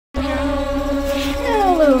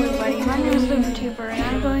YouTuber, and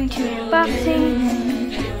I'm going to be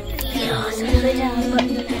unboxing.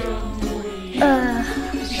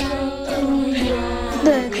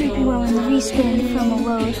 The creepy one with the V-spin from a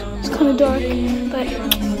Lowe's. It's kind of dark, but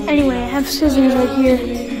anyway, I have scissors right here.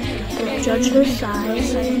 Judge their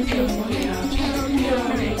size. Alright,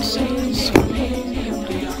 so here's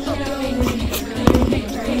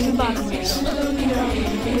the boxes.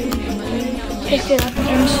 Picked it up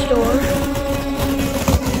in store.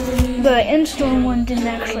 The in-store one didn't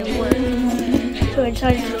actually work, so I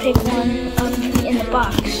decided to pick one up in the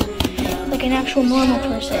box, like an actual normal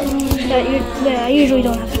person. That I usually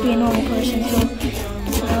don't have to be a normal person, so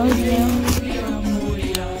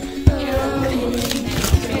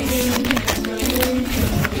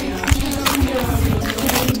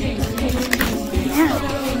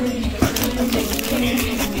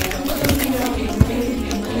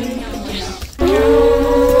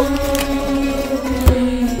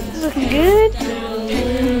looking good.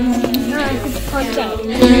 Alright, get the parts out.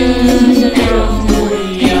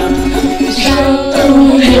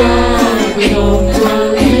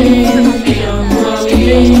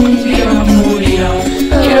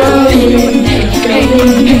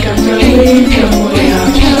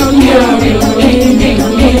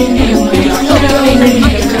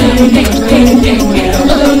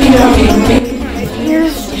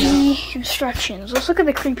 Here's the instructions. Let's look at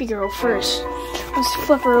the creepy girl first. Let's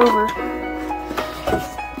flip her over.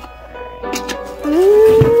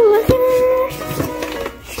 Ooh, look at her.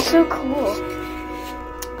 She's so cool.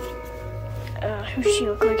 Who's she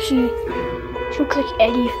look like? She looks like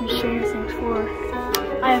Eddie from Stranger Things 4.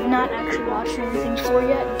 I have not actually watched Stranger Things 4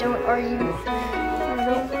 yet. Don't argue.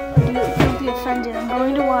 Don't be offended. I'm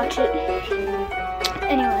going to watch it.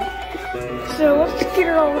 Anyway, so let's get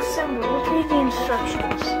her all assembled. Let's read the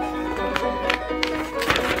instructions.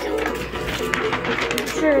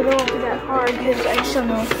 Sure, they won't be that hard because I just don't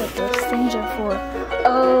know what those things are for.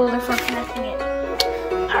 Oh, they're for connecting it.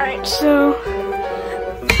 Alright, so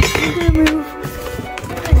I'm gonna move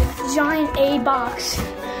a giant A box.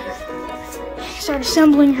 Start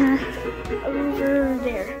assembling her over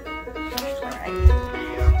there.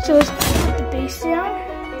 Alright. So let's put the base down.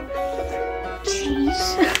 Jeez.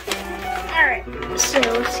 Alright, so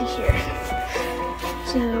let's see here.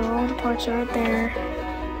 So all the parts are right there.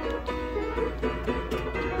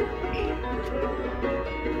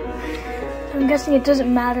 I'm guessing it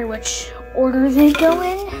doesn't matter which order they go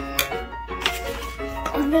in.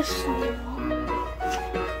 On this one.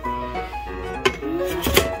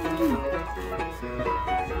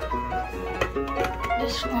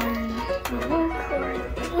 This one will work for it.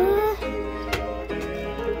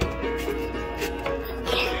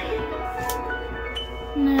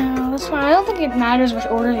 No, this one, I don't think it matters which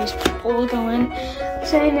order these poles go in. I'm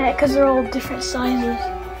saying that because they're all different sizes. I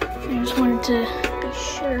just wanted to be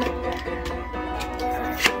sure.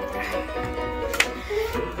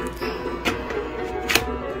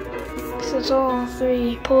 So it's all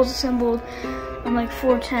 3 poles assembled on like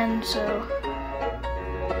 410, so.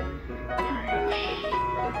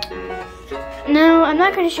 Now, I'm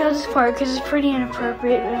not going to show this part because it's pretty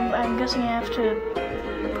inappropriate. I'm guessing I have to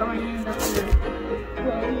probably end up with,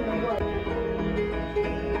 well, you know what.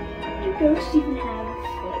 Do ghosts even have,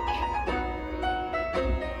 like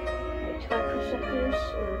touch receptors?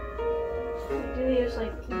 Or do they just,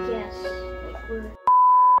 like, guess? Like, we're...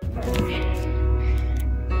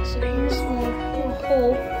 So here's the little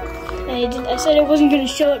hole. I said I wasn't going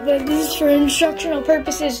to show it, but this is for instructional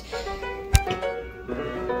purposes.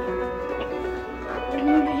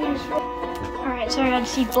 Alright, sorry I had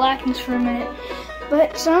to see blackness for a minute.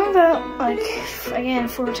 But some about, like, again,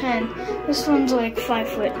 410. This one's like 5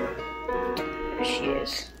 foot. There she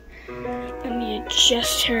is. Let me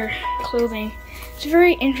adjust her clothing. It's a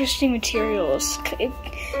very interesting material. It's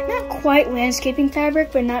not quite landscaping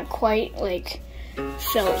fabric, but not quite, like,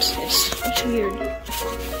 felt. It's weird.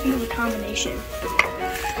 Kind of a combination.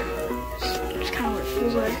 It's kind of what it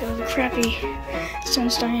feels like. It was a crappy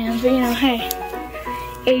Sunstein, but you know, hey.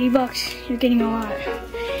 $80, you're getting a lot,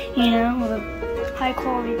 you know, with a high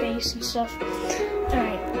quality base and stuff.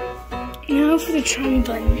 Alright, now for the try me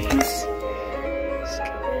button. Let's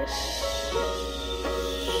get this.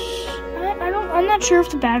 I'm not sure if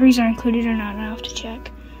the batteries are included or not. I'll have to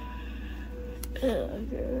check.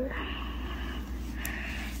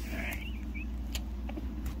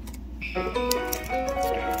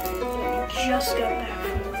 Just got back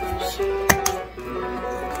from those.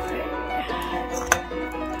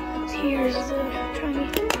 Here's the try me.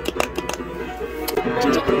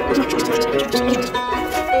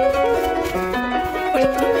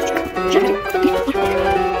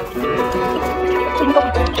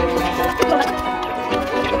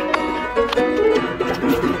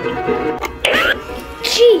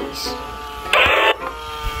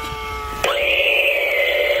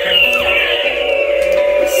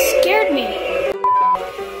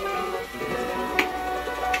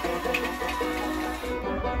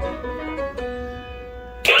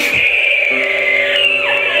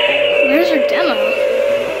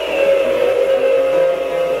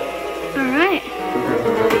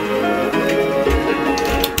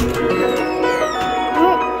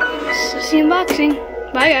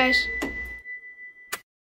 watching. Bye, guys.